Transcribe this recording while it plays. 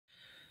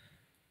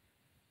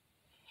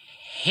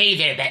Hey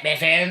there, Batman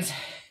fans.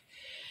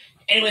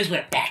 Anyways,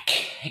 we're back.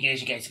 Again,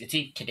 as you guys can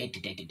see,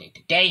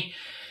 today.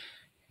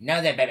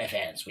 Now that Batman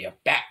fans, we are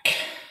back.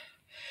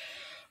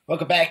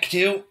 Welcome back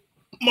to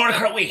Mario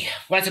Kart Wii.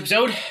 Last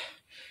episode,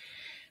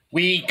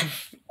 we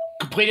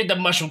completed the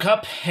Mushroom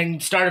Cup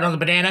and started on the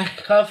Banana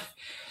Cup.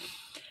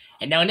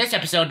 And now in this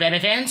episode,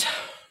 Batman fans,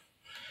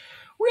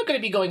 we're going to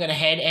be going on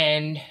ahead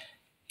and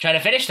try to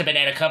finish the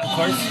Banana Cup, of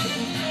course,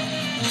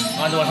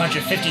 on the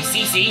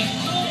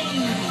 150cc.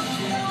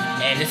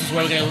 And this is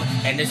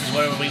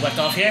where we left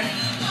off here.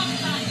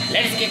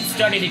 Let's get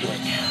started into it.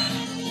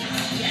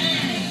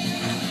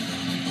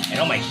 And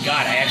oh my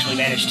god, I actually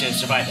managed to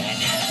survive that.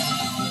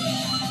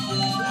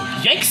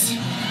 Yikes!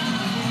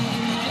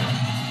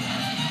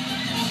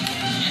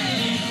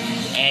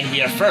 And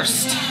we are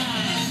first.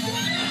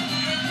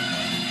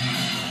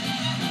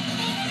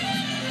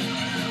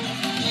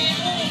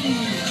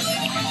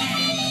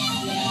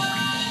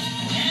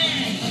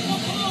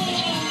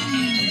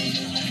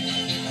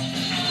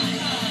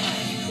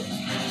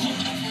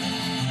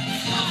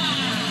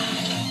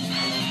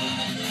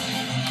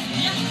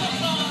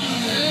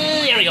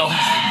 There we go.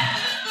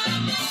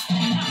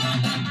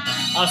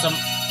 Awesome.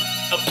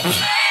 Oh.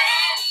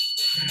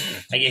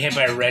 I get hit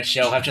by a red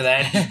shell after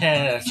that.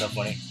 That's so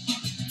funny.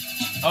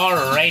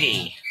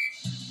 Alrighty.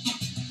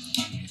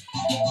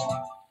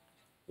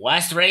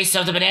 Last race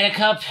of the Banana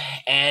Cup,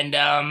 and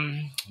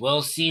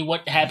we'll see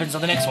what happens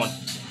on the next one.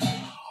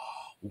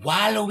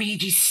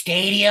 Waluigi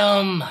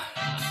Stadium.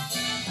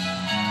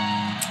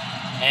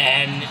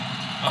 And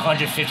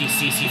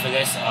 150cc for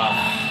this.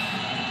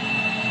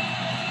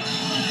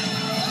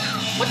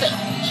 What the?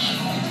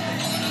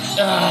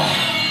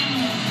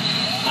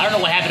 I don't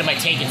know what happened to my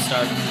take and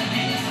start.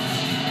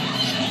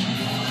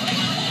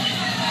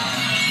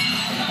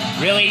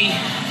 Really?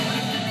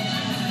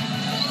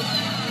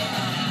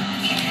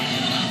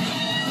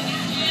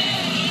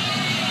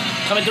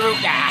 Coming through.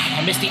 Ah,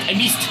 I missed it. I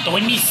missed. Oh, I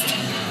missed.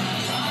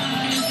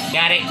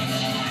 Got it.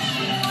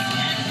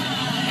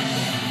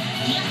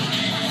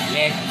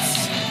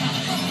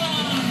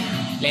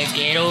 Let's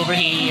get over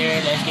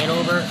here. Let's get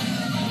over.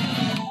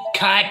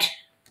 Cut.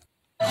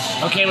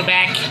 Okay, we're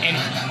back, and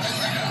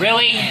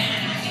really?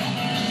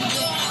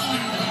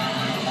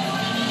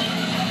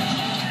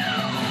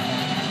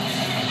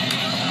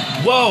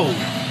 Whoa!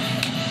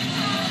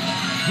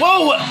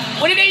 Whoa!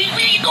 Where are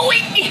you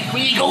going?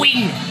 Where are you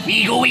going? Where are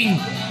you going?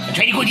 I'm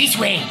trying to go this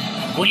way.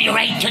 Go to the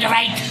right, to the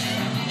right.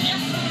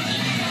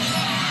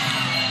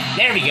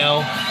 There we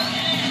go.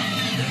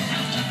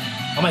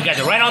 Oh my god,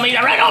 they're right on me,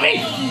 they're right on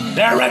me!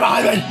 They're right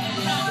behind me!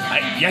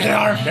 Yes, they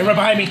are. They're right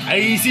behind me.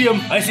 I see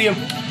them. I see them.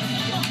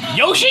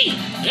 Yoshi!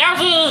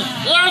 Yoshi!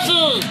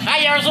 Yoshi! Hi,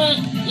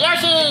 Yoshi!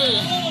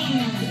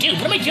 Yoshi! Dude,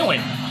 what am I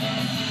doing?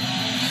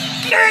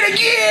 Not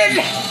again!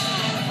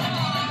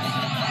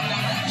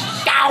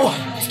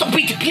 Ow! Stop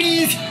it,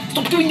 please!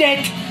 Stop doing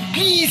that!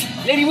 Please!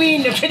 Let me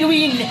win! I'm trying to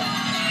win!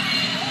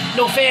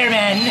 No fair,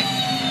 man.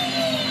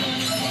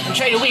 I'm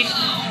trying to win.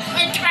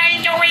 I'm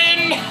trying to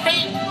win!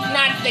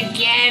 Not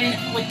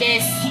again with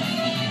this.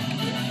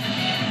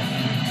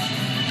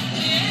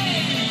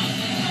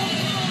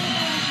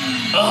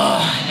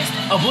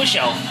 A blue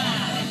shell.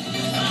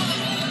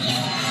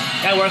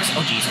 That works.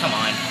 Oh, jeez, come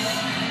on.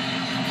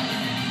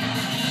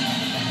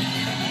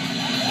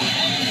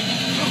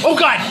 Oh,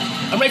 God!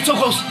 I'm right so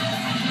close.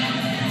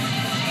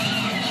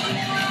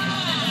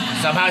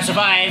 Somehow I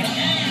survived.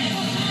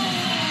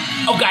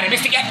 Oh, God, I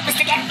missed again. Missed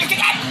again. Missed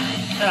again.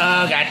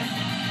 Oh, God.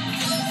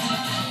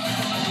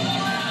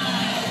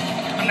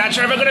 I'm not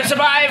sure if I'm going to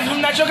survive.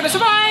 I'm not sure I'm going to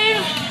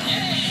survive.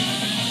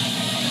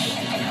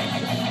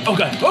 Oh,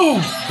 God.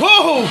 Oh!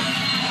 Whoa!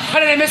 How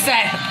did I miss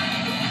that?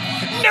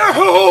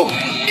 No!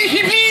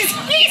 Please!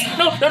 Please!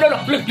 No! No! No!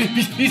 No!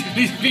 Please! Please!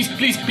 Please! Please!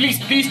 Please! Please!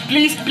 Please!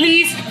 Please!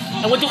 Please!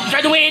 I want to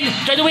try to win!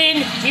 Try to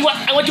win!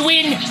 I want to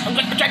win! I'm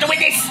going to try to win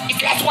this! It's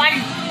the last one!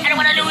 I don't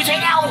want to lose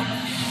right now!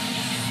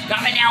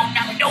 Not right now!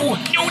 No!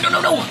 No! No!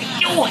 No! No!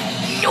 No!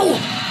 No!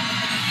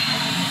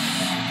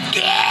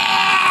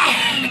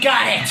 Yeah!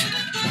 Got it!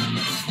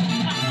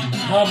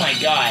 Oh my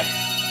god!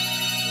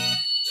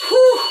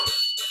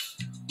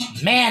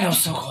 Whew! Man, I was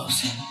so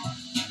close.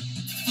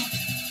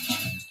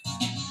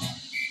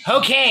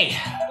 Okay,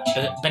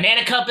 the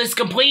Banana Cup is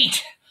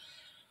complete.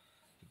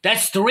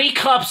 That's 3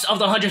 cups of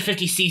the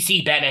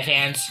 150cc, Batman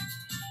fans.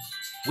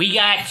 We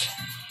got...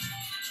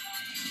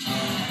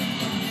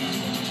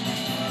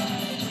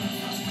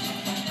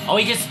 All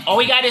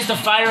we got is the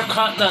fire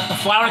cup, the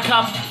flower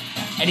cup,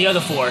 and the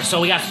other 4. So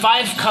we got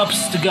 5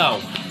 cups to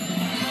go.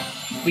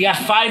 We got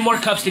 5 more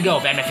cups to go,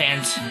 Batman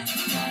fans.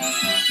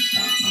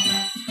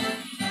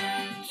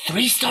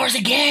 3 stars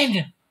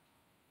again!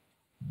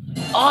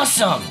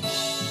 Awesome!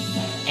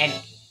 And...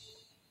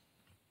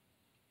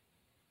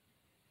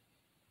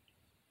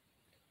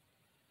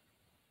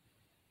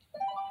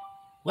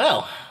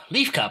 well,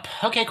 Leaf Cup.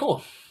 Okay,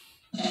 cool.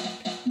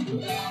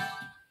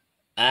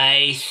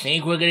 I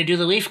think we're gonna do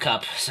the Leaf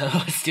Cup, so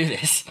let's do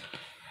this.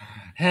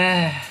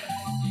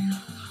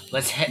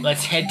 Let's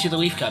head to the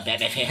Leaf Cup,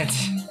 Batman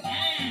fans.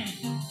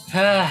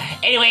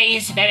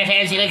 Anyways, Batman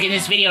fans, you look at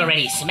this video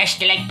already. Smash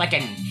the like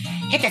button.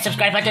 Hit that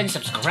subscribe button.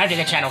 Subscribe to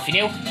the channel if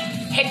you're new.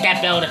 Hit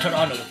that bell to turn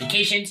on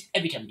notifications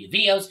every time we do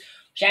videos.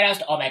 Shoutouts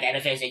to all my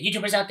Batman fans and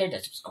YouTubers out there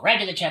that subscribe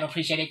to the channel.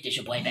 Appreciate it. This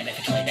your boy, Batman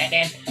for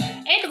Batman.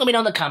 And let me know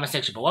in the comment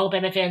section below,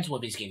 Batman fans,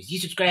 what video games you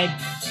subscribe.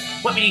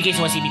 What video games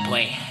you want to see me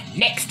play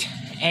next.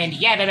 And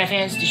yeah, Batman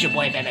fans, this your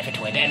boy, Batman for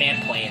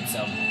Batman, playing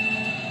some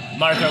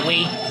Marker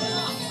Wii.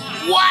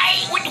 Why?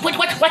 What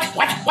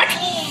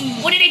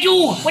did I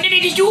do? What did I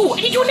just do?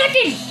 I didn't do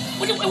nothing.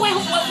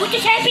 What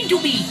just happened to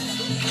me?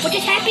 What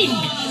just happened?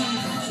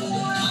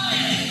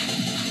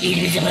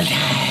 Invisible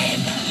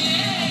time.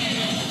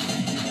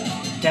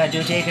 Time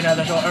to take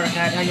another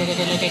shortcut.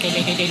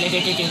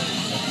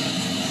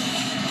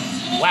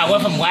 Wow,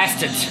 one of them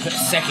lasted a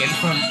second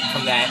from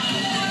that.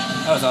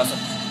 That was awesome.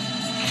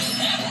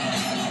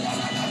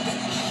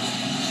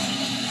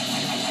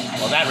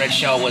 Well, that red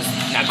shell was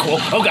not cool.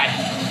 Oh god.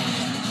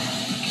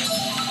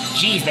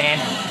 Jeez, man.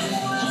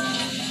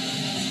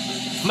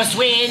 Must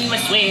win,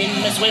 must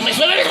win, must win, must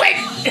win, must win!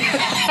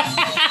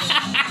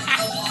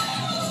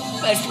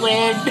 Must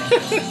win.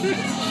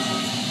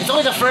 It's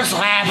only the first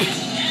lap.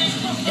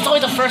 It's only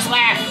the first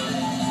lap.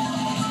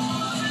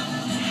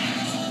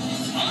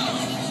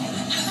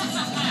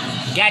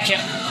 Gotcha.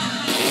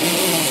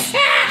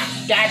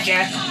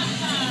 Gotcha.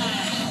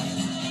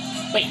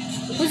 Wait,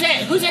 who's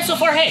that? Who's that so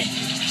far ahead?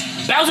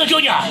 Bowser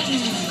Jr.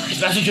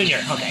 It's Bowser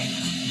Jr. Okay.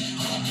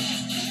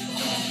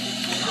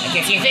 I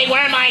can't see a thing.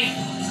 Where am I?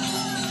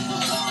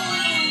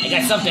 I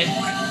got something.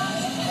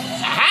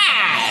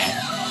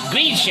 Aha!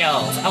 Green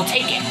shells. I'll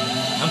take it.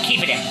 I'm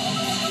keeping it.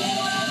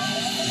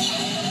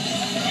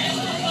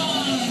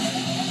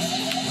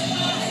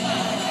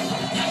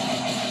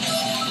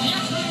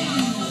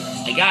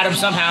 I got him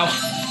somehow.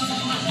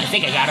 I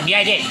think I got him. Yeah,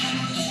 I did.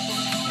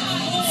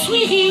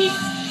 Sweet.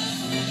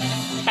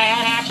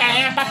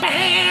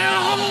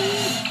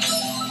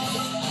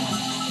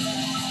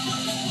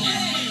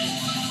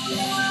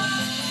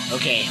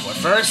 Okay, we're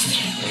first.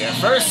 We're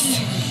first.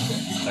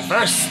 We're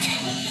first.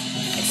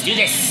 Let's do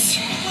this.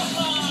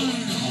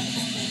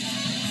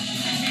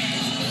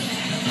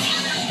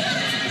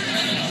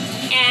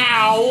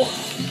 Ow!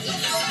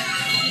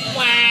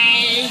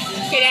 Why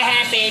did it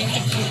happen?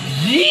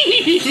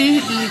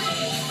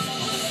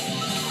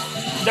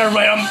 They're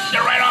right on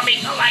me.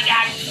 Oh my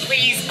god!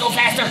 Please go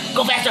faster!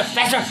 Go faster!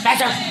 Faster!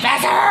 Faster!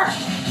 Faster!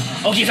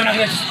 Oh jeez, I'm not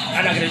gonna.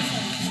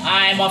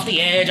 I'm off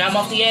the edge. I'm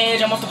off the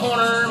edge. I'm off the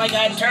corner. Oh my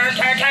god! Turn!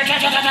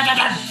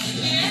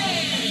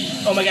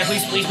 Oh my god!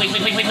 Please!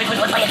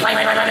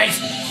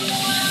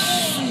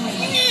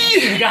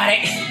 Got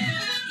it.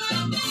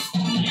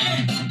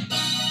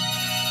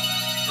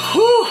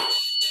 Whew!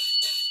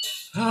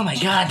 Oh my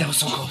god, that was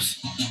so close.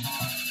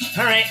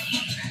 All right,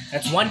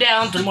 that's one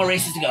down. 3 more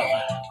races to go.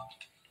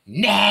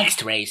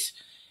 Next race.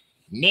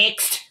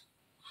 Next.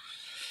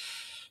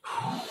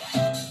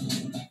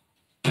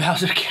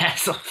 Bowser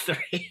Castle 3.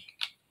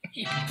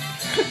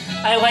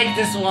 I like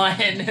this one.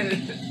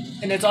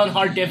 And it's on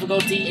hard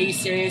difficulty. Are you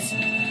serious?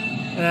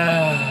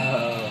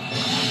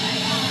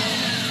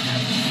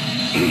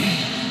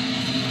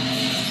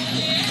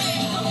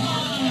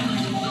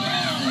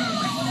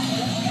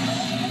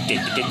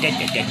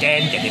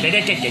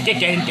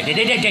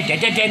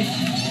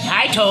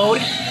 Hi,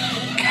 Toad.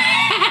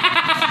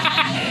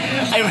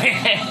 I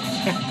ran.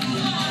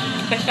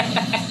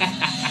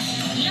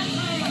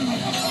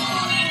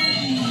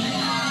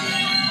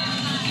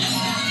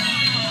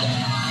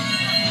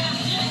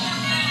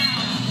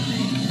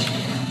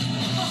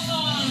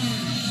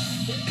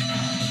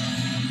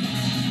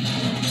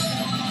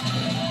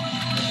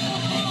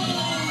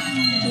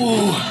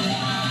 Ooh.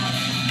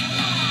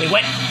 Wait,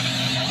 what?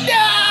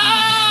 No!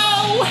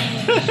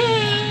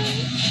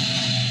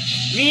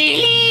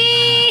 Really?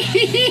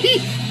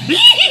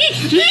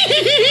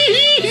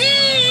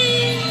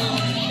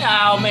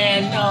 Oh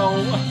man,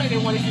 no. I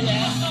didn't want to do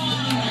that.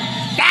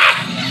 Ah!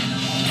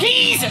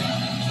 Please!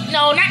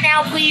 No, not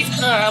now, please.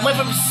 I went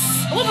from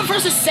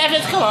first to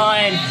 7th, come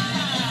on.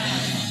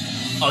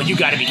 Oh, you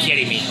gotta be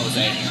kidding me,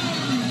 Jose.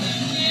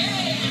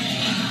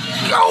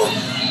 Go!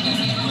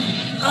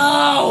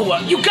 Oh,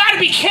 you gotta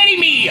be kidding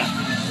me!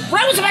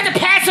 When I was about to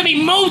pass him, he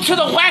moved to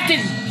the left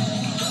and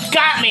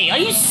got me. Are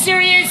you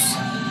serious?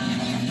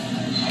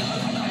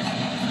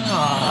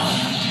 Oh.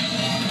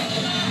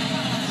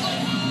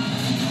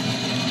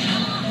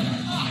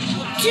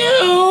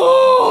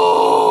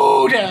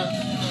 Dude!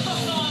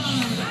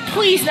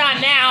 Please not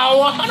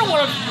now. I don't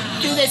want to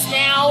do this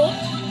now.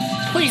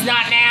 Please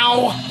not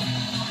now.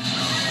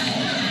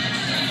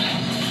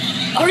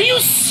 Are you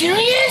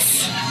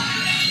serious?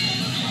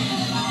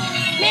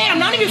 Man, I'm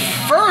not even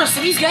first,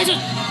 and these guys are...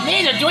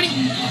 Man, they're doing it...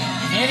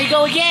 There they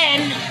go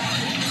again.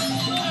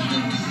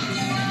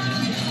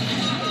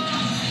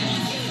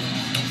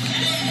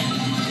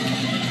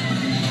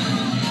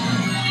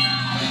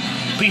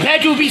 Prepare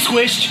to be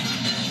squished.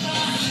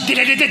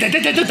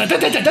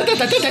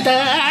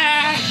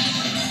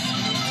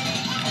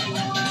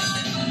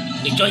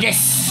 Enjoy this.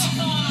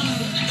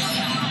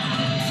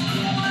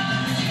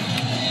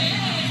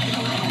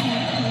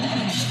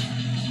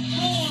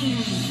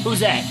 Who's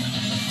that?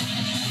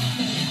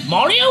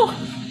 Mario?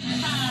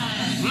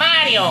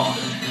 Mario!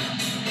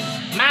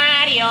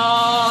 Mario!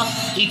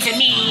 It's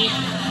me,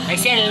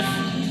 myself.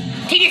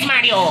 Take it,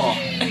 Mario!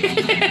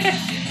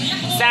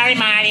 Sorry,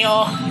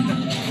 Mario.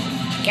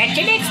 Catch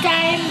you next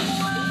time.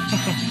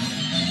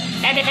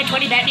 Batman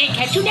 20 Batman,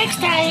 catch you next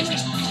time.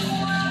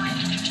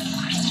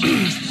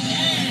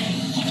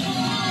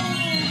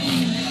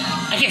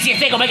 I can't see a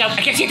thing, oh my god,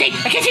 I can't see a thing,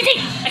 I can't see a thing,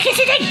 I can't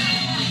see a thing,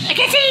 I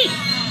can't see!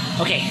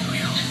 Okay.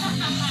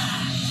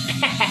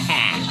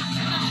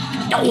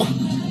 No!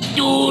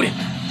 Dude!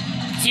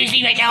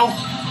 Seriously right now?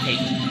 Okay.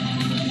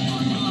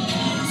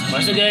 So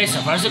far so good,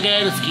 so far so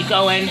good, let's keep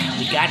going.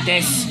 We got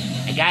this,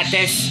 I got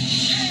this.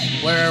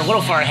 We're a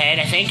little far ahead,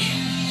 I think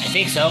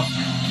so.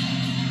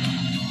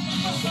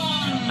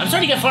 I'm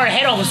starting to get far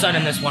ahead all of a sudden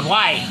in this one,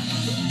 why?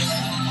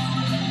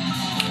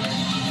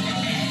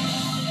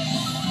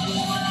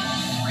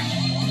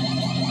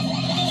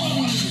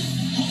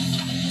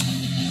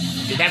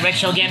 Did that red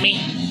shell get me?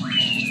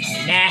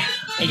 Nah,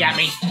 it got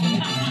me.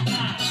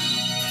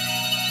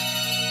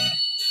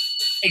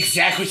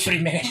 Exactly 3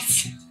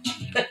 minutes.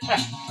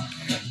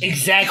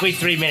 Exactly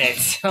 3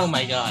 minutes. Oh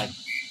my god.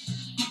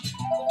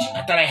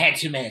 I thought I had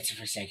 2 minutes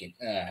for a second.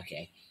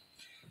 Okay.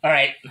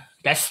 Alright,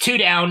 that's 2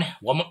 down.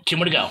 2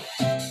 more to go.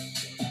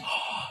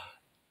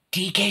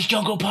 DK's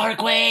Jungle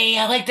Parkway.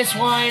 I like this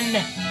one.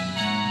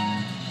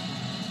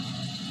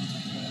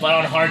 But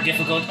on hard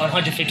difficult, on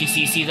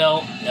 150cc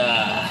though.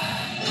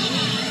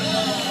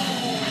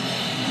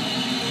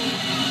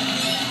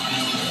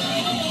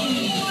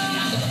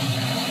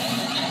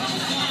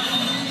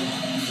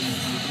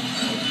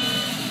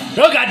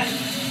 Oh god!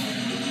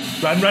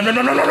 Run, run, run,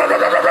 run, run, run, run, run,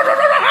 run, run, run, run,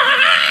 run.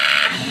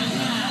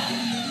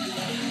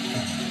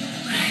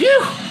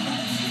 Phew!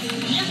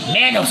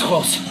 Man, that was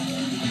close.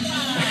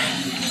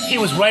 He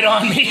was right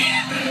on me.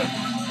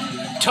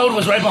 Toad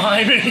was right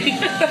behind me.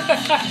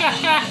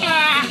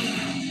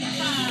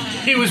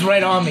 He was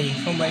right on me.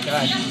 Oh my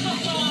god.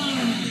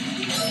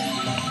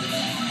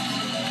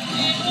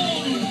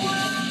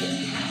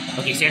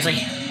 Okay,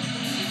 seriously?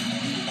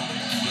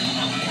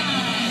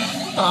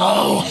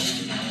 Oh,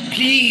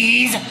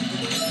 please.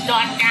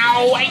 Not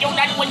now. I do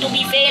not want to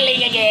be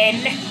failing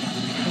again.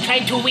 I'm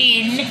trying to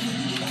win.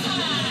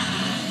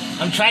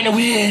 I'm trying to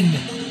win.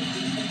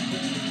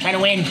 Trying to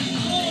win.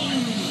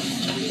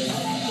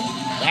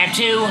 Lap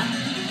 2.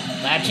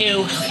 Lap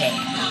 2. Okay.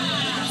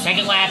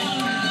 Second lap.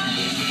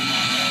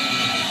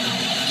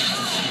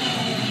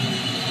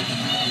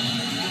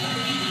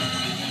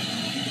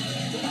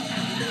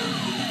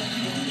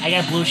 I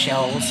got blue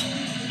shells.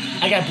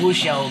 I got blue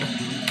shelled.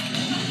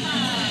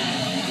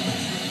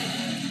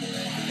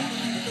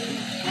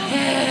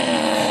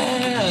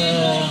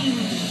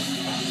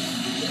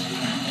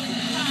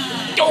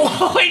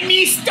 Oh, I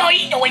missed!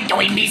 I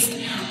missed!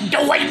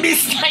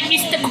 I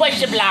missed the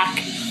question block!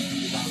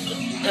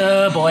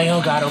 Oh boy,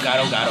 oh god, oh god,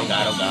 oh god, oh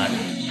god, oh god.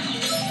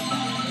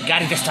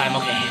 Got it this time,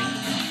 okay.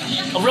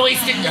 Oh, really?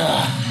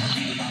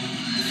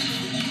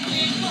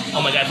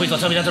 Oh my god, please don't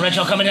tell me that's a red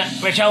shell coming up.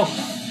 Red shell?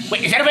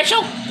 Wait, is that a red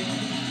shell?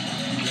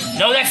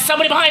 No, that's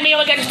somebody behind me. Oh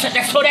my god,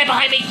 that's Toadette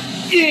behind me.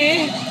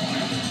 Yeah.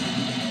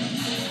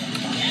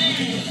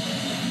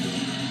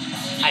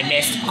 I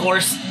missed, of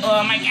course.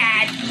 Oh my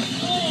god.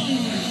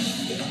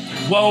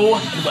 Whoa,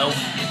 whoa.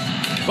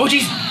 Oh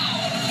jeez.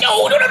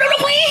 No, no, no, no, no,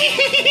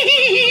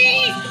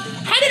 please!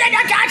 How did I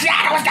not dodge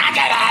that? I was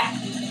dodging that!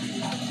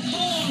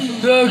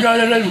 Oh god,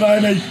 that's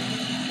behind me.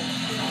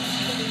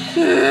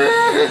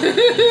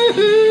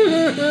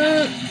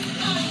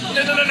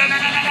 No, no, no, no, no, no,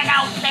 no, no, no,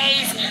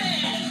 please!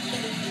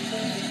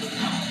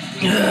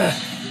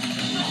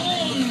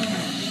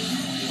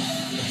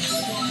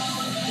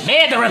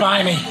 Man, they're right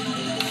behind me.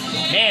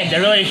 Man,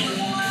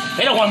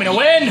 they don't want me to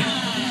win.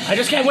 I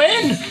just can't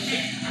win.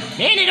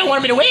 Man, they don't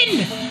want me to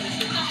win.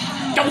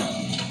 Don't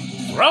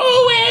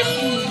throw him.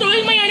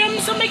 Throwing my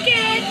items. Oh my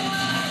god.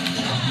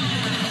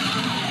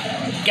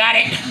 Got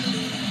it.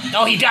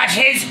 Oh, he dodged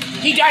his.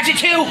 He dodged it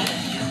too.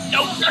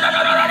 No, no, no,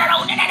 no, no, no, no,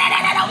 no, no, no,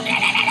 no, no, no,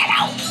 no, no,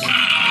 no.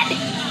 God.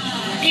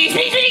 Please,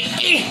 please,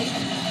 please.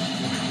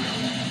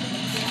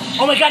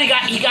 Oh my god, he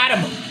got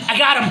him. I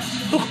got him.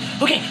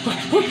 Okay.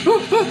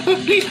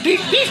 Please,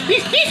 please, please,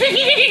 please, please,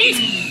 please.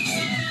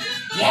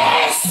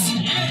 Yes.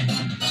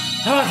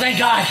 Oh, thank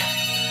God.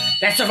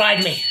 That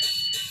survived me.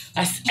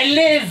 I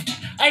lived.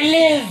 I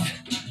lived.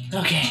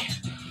 Okay.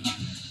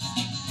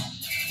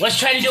 Let's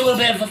try to do a little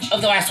bit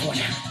of the last one.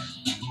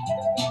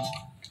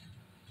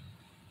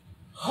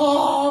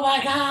 Oh my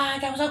god,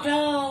 that was so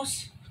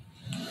close.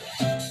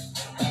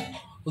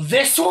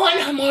 This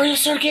one, Mario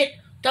Circuit,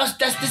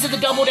 this is the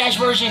double dash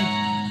version.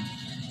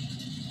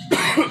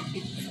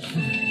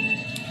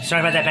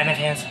 Sorry about that, Batman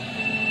fans.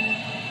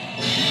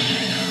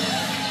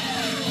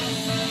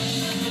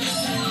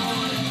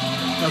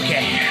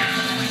 Okay.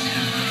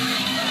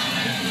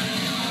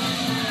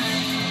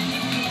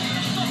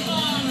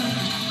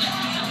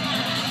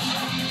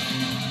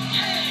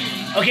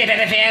 Okay,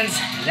 Batman fans,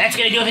 that's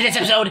gonna do it for this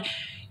episode.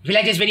 If you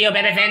like this video,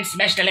 Batman fans,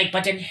 smash the like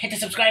button, hit the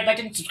subscribe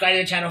button, subscribe to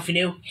the channel if you're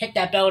new, hit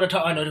that bell to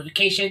turn on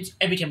notifications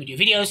every time we do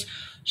videos.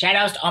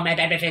 Shoutouts to all my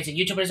Batman fans and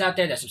YouTubers out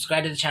there that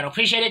subscribe to the channel.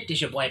 Appreciate it. This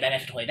is your boy,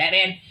 Batman for Toy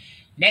Batman.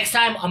 Next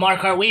time on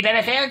Mario Kart Wii,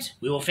 Batman fans,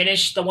 we will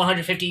finish the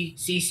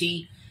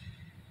 150cc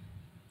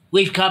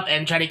Leaf Cup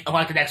and try to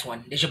unlock the next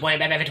one. This is your boy,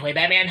 Batman for Toy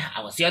Batman.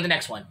 I will see you on the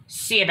next one.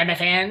 See ya, Batman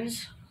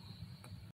fans.